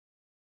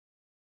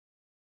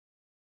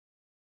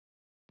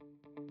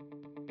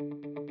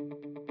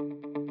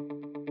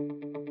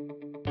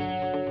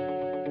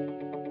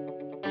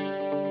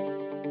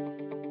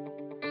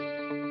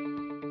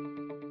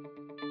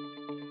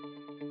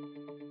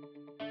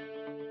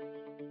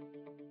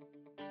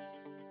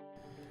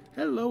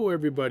Hello,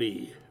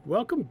 everybody.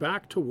 Welcome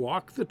back to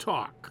Walk the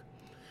Talk.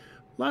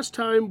 Last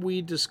time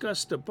we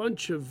discussed a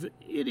bunch of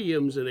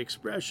idioms and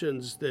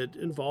expressions that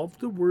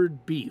involved the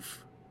word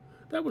beef.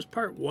 That was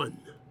part one.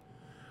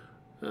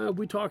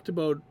 We talked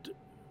about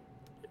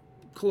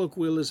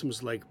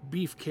colloquialisms like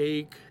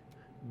beefcake,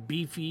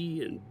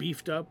 beefy, and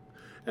beefed up.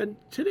 And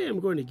today I'm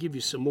going to give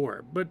you some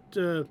more. But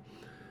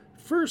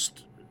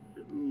first,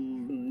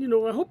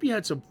 I hope you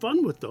had some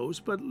fun with those,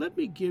 but let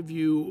me give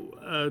you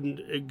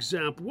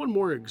one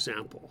more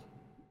example.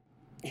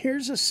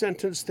 Here's a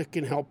sentence that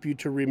can help you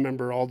to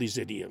remember all these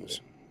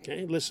idioms.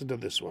 Okay, listen to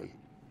this one.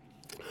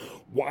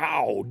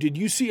 Wow, did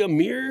you see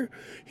Amir?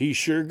 He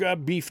sure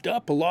got beefed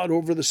up a lot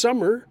over the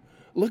summer.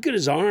 Look at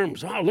his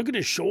arms. Wow, look at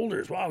his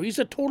shoulders. Wow, he's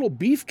a total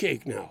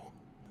beefcake now.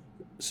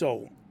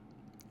 So,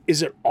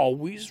 is it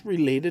always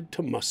related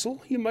to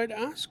muscle, you might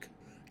ask?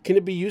 Can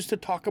it be used to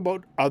talk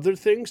about other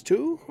things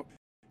too?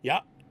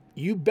 Yeah,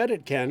 you bet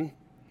it can.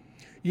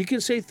 You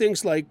can say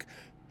things like,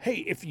 hey,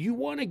 if you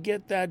want to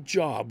get that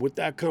job with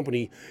that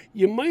company,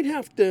 you might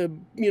have to,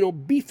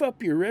 beef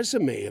up your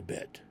resume a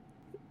bit.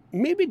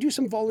 Maybe do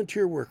some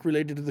volunteer work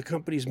related to the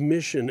company's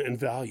mission and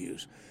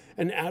values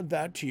and add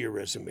that to your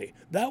resume.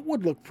 That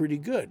would look pretty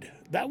good.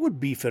 That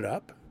would beef it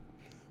up.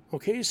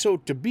 Okay, so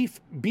to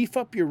beef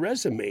up your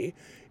resume,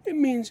 it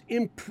means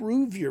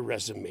improve your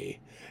resume.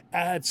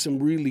 Add some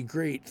really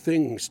great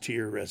things to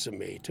your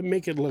resume to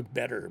make it look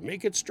better,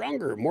 make it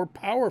stronger, more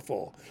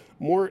powerful,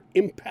 more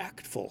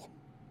impactful.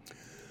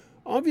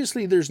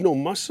 Obviously, there's no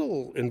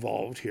muscle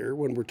involved here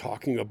when we're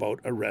talking about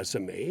a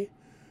resume,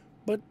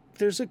 but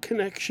there's a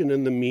connection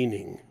in the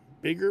meaning.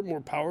 Bigger,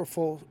 more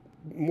powerful,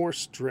 more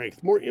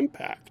strength, more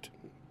impact.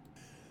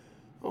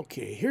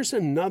 Okay, here's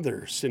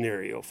another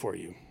scenario for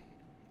you.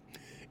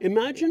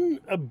 Imagine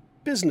a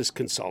business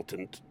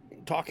consultant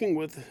talking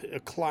with a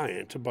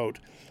client about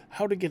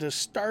how to get a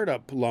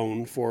startup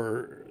loan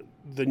for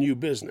the new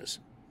business.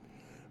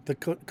 The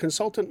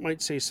consultant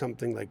might say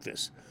something like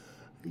this.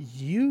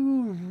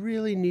 You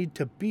really need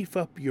to beef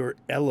up your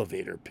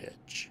elevator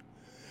pitch.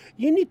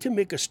 You need to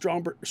make a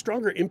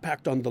stronger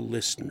impact on the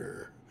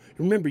listener.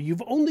 Remember,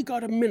 you've only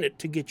got a minute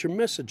to get your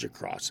message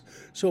across,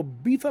 so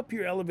beef up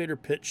your elevator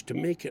pitch to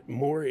make it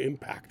more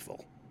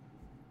impactful.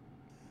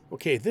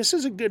 Okay, this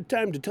is a good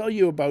time to tell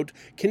you about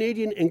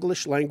Canadian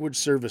English Language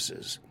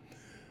Services.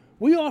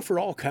 We offer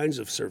all kinds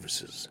of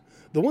services.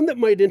 The one that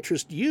might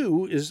interest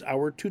you is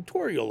our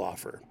tutorial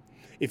offer.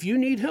 If you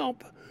need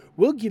help,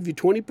 we'll give you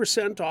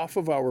 20% off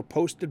of our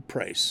posted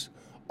price.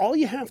 All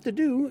you have to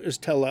do is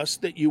tell us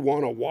that you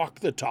want to walk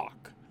the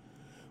talk.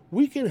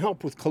 We can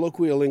help with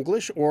colloquial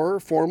English or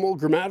formal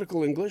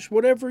grammatical English,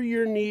 whatever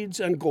your needs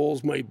and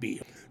goals might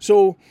be.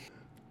 So,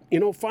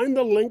 find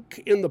the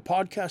link in the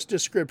podcast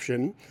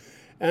description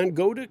and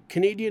go to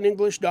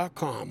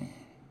CanadianEnglish.com.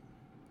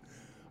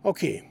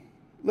 Okay,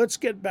 let's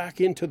get back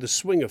into the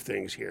swing of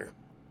things here.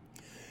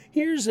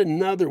 Here's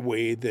another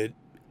way that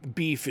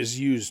beef is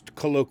used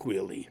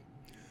colloquially.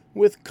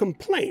 With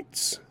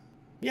complaints.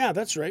 Yeah,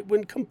 that's right,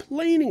 when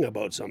complaining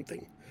about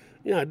something.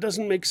 Yeah, it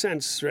doesn't make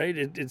sense, right?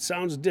 It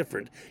sounds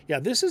different. Yeah,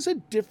 this is a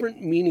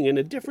different meaning and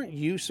a different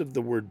use of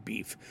the word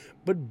beef.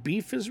 But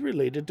beef is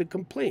related to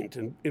complaint.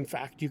 And in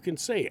fact, you can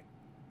say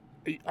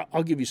it.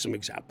 I'll give you some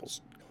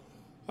examples.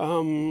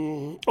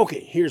 Okay,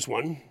 here's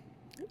one.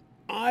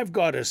 I've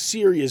got a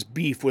serious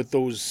beef with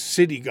those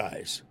city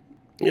guys.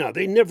 Yeah,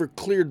 they never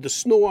cleared the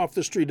snow off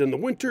the street in the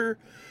winter,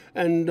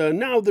 and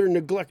now they're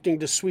neglecting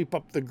to sweep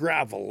up the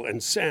gravel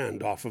and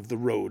sand off of the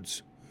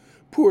roads.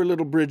 Poor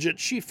little Bridget,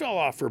 she fell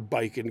off her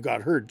bike and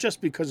got hurt just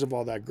because of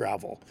all that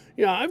gravel.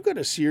 Yeah, I've got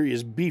a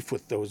serious beef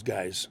with those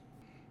guys.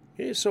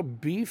 Okay, so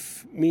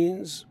beef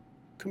means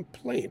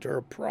complaint or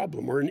a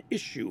problem or an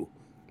issue.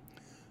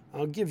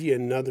 I'll give you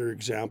another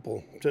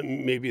example to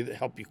maybe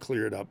help you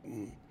clear it up.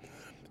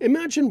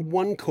 Imagine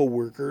one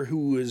coworker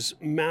who is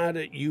mad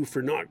at you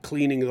for not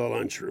cleaning the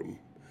lunchroom,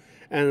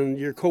 and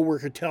your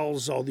coworker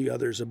tells all the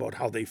others about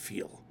how they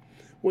feel.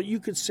 Well, you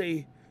could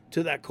say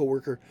to that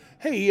coworker,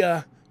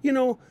 hey,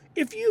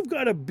 if you've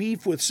got a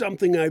beef with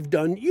something I've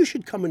done, you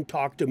should come and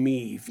talk to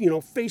me,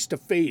 face to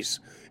face,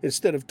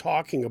 instead of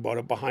talking about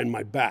it behind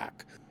my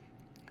back.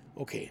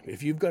 Okay,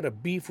 if you've got a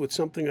beef with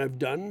something I've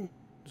done,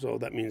 so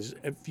that means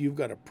if you've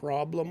got a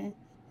problem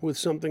with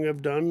something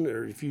I've done,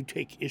 or if you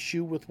take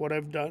issue with what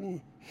I've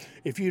done,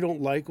 if you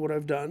don't like what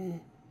I've done.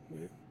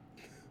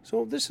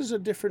 So this is a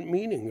different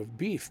meaning of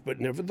beef, but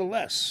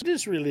nevertheless, it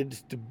is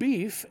related to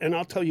beef, and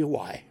I'll tell you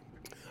why.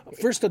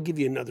 First, I'll give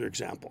you another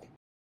example.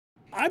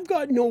 I've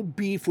got no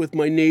beef with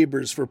my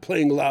neighbors for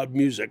playing loud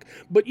music,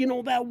 but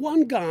that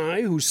one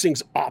guy who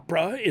sings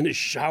opera in his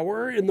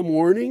shower in the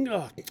morning?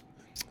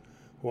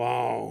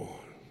 Wow.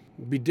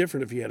 It'd be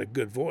different if he had a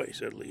good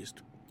voice, at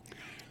least.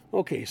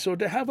 Okay, so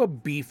to have a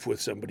beef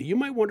with somebody, you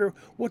might wonder,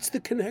 what's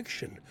the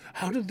connection?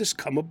 How did this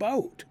come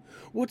about?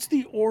 What's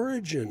the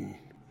origin?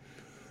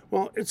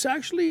 Well, it's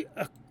actually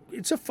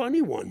it's a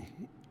funny one.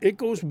 It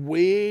goes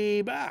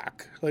way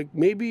back, like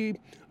maybe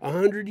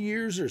 100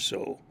 years or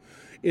so.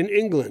 in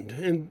England.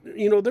 And,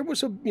 there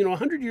was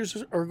 100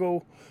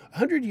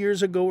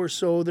 years ago or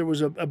so, there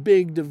was a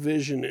big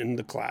division in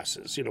the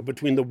classes,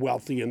 between the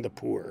wealthy and the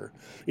poor,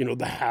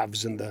 the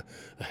haves and the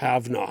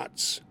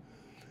have-nots.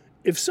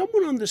 If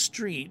someone on the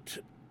street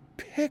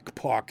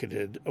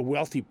pickpocketed a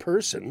wealthy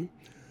person,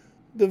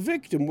 the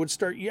victim would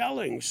start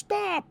yelling,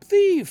 "Stop,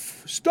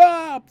 thief!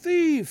 Stop,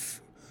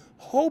 thief!"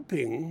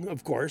 hoping,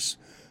 of course,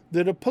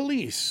 that a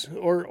police,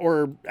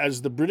 or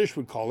as the British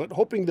would call it,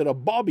 hoping that a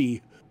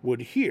bobby would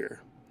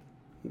hear.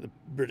 The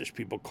British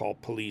people call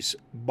police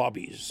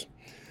bobbies.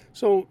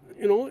 So,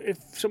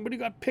 if somebody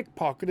got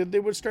pickpocketed, they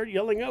would start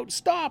yelling out,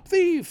 "Stop,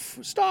 thief!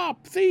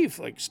 Stop, thief!"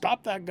 Like,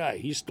 "Stop that guy,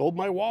 he stole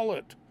my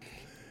wallet."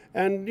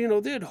 And,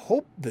 they'd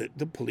hope that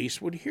the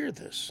police would hear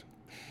this.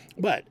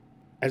 But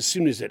as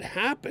soon as it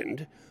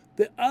happened,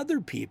 the other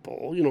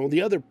people,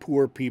 the other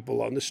poor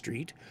people on the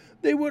street,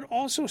 they would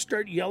also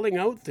start yelling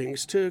out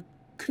things to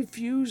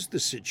confuse the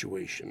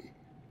situation.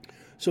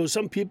 So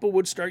some people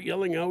would start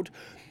yelling out,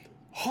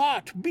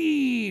 hot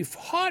beef,"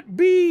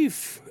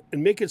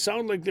 and make it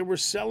sound like they were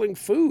selling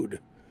food,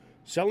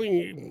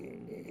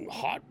 selling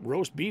hot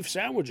roast beef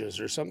sandwiches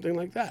or something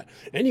like that.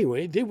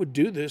 Anyway, they would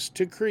do this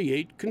to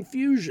create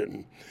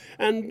confusion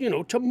and,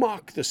 to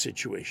mock the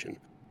situation.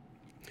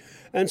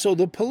 And so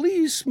the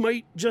police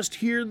might just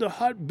hear the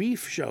hot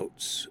beef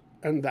shouts,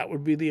 and that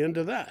would be the end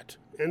of that.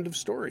 End of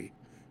story.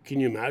 Can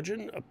you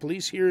imagine a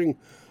police hearing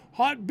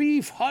hot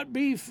beef, hot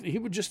beef? He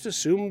would just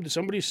assume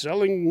somebody's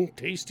selling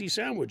tasty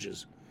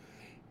sandwiches,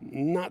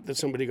 not that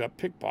somebody got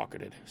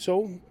pickpocketed.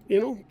 So,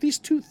 these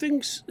two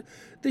things,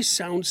 they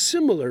sound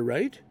similar,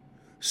 right?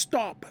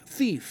 Stop,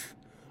 thief,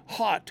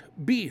 hot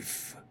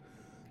beef.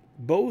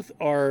 Both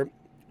are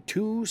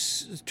two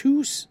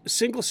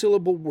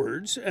single-syllable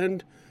words,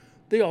 and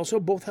they also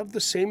both have the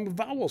same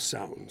vowel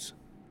sounds.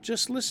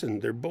 Just listen,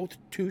 they're both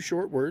two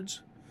short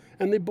words,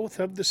 and they both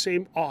have the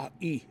same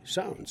ah-e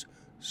sounds.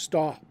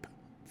 Stop,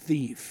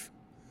 thief,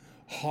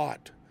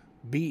 hot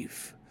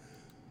beef.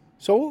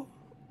 So,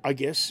 I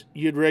guess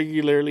you'd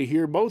regularly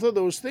hear both of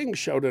those things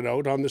shouted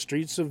out on the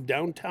streets of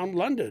downtown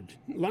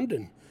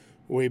London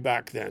way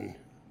back then.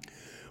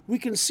 We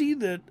can see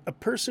that a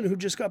person who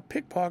just got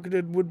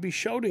pickpocketed would be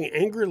shouting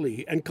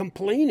angrily and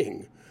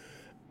complaining.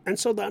 And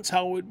so that's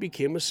how it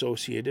became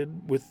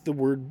associated with the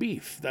word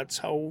beef. That's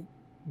how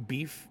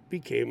beef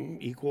became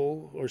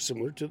equal or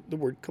similar to the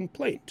word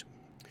complaint.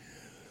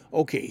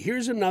 Okay,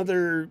 here's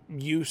another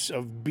use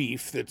of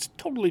beef that's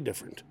totally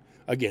different.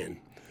 Again,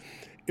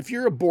 if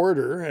you're a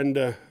boarder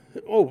and,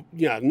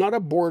 not a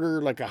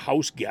boarder like a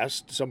house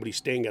guest, somebody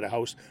staying at a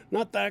house,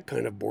 not that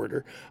kind of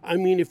boarder. I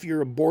mean, if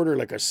you're a boarder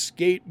like a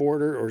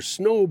skateboarder or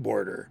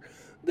snowboarder,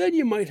 then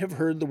you might have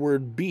heard the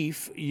word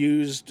beef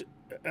used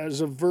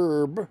as a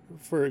verb,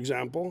 for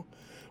example,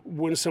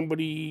 when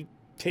somebody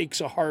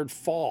takes a hard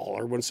fall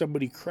or when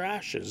somebody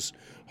crashes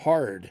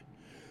hard.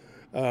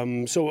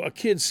 So a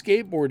kid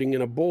skateboarding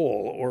in a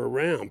bowl or a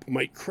ramp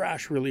might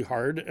crash really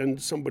hard,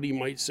 and somebody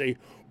might say,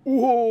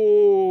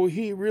 "Whoa,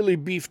 he really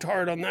beefed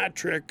hard on that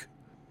trick."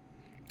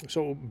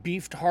 So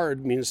beefed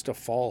hard means to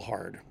fall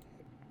hard.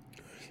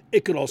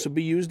 It could also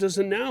be used as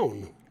a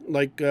noun,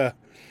 like, "Oh,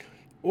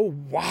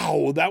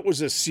 wow, that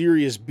was a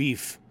serious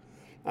beef.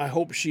 I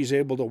hope she's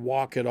able to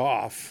walk it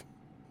off."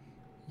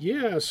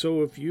 Yeah,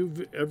 so if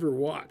you've ever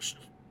watched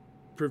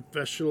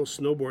professional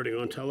snowboarding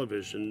on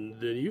television,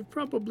 then you've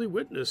probably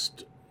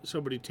witnessed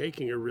somebody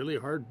taking a really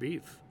hard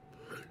beef.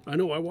 I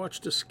know I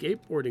watched a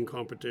skateboarding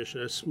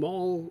competition, a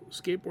small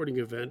skateboarding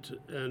event,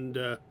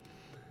 and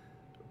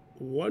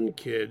one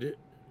kid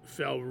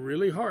fell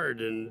really hard,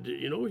 and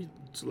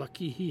it's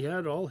lucky he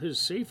had all his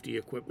safety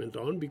equipment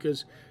on,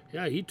 because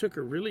he took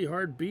a really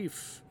hard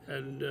beef,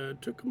 and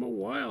took him a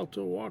while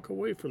to walk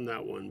away from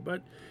that one,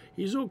 but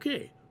he's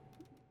okay.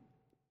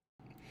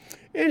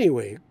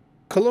 Anyway,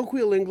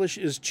 colloquial English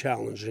is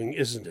challenging,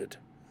 isn't it?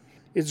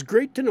 It's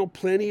great to know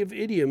plenty of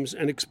idioms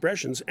and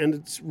expressions, and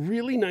it's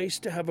really nice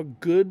to have a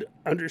good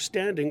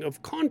understanding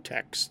of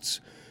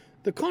contexts,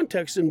 the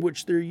context in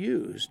which they're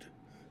used,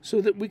 so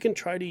that we can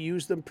try to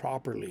use them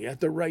properly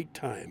at the right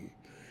time,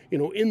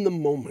 in the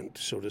moment,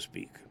 so to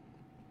speak.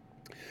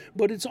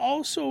 But it's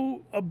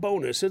also a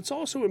bonus. It's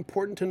also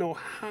important to know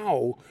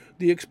how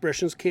the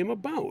expressions came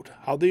about,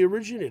 how they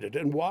originated,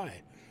 and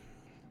why.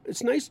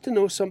 It's nice to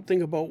know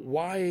something about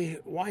why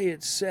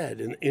it's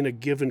said in a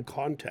given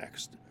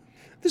context.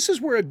 This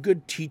is where a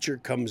good teacher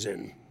comes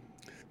in.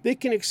 They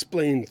can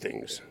explain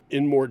things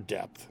in more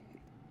depth.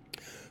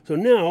 So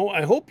now,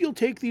 I hope you'll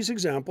take these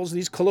examples,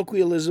 these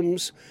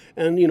colloquialisms,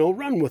 and,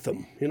 run with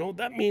them.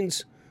 That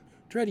means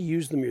try to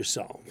use them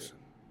yourselves.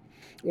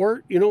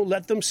 Or,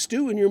 let them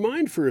stew in your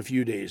mind for a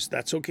few days.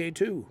 That's okay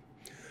too.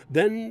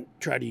 Then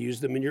try to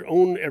use them in your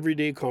own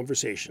everyday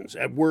conversations,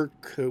 at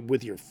work,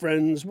 with your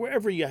friends,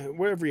 wherever you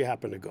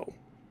happen to go.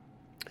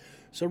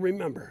 So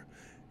remember,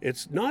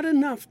 it's not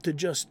enough to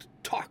just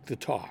talk the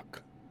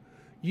talk.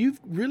 You've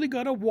really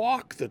got to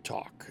walk the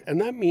talk, and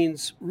that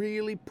means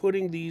really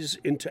putting these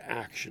into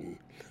action,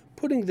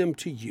 putting them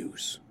to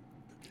use.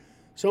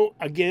 So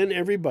again,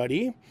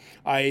 everybody,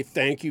 I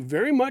thank you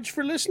very much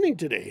for listening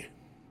today.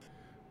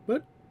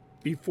 But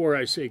before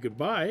I say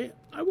goodbye,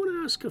 I want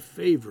to ask a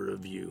favor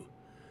of you.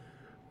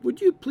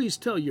 Would you please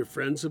tell your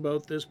friends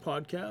about this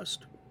podcast?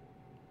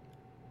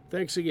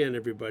 Thanks again,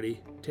 everybody.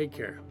 Take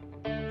care.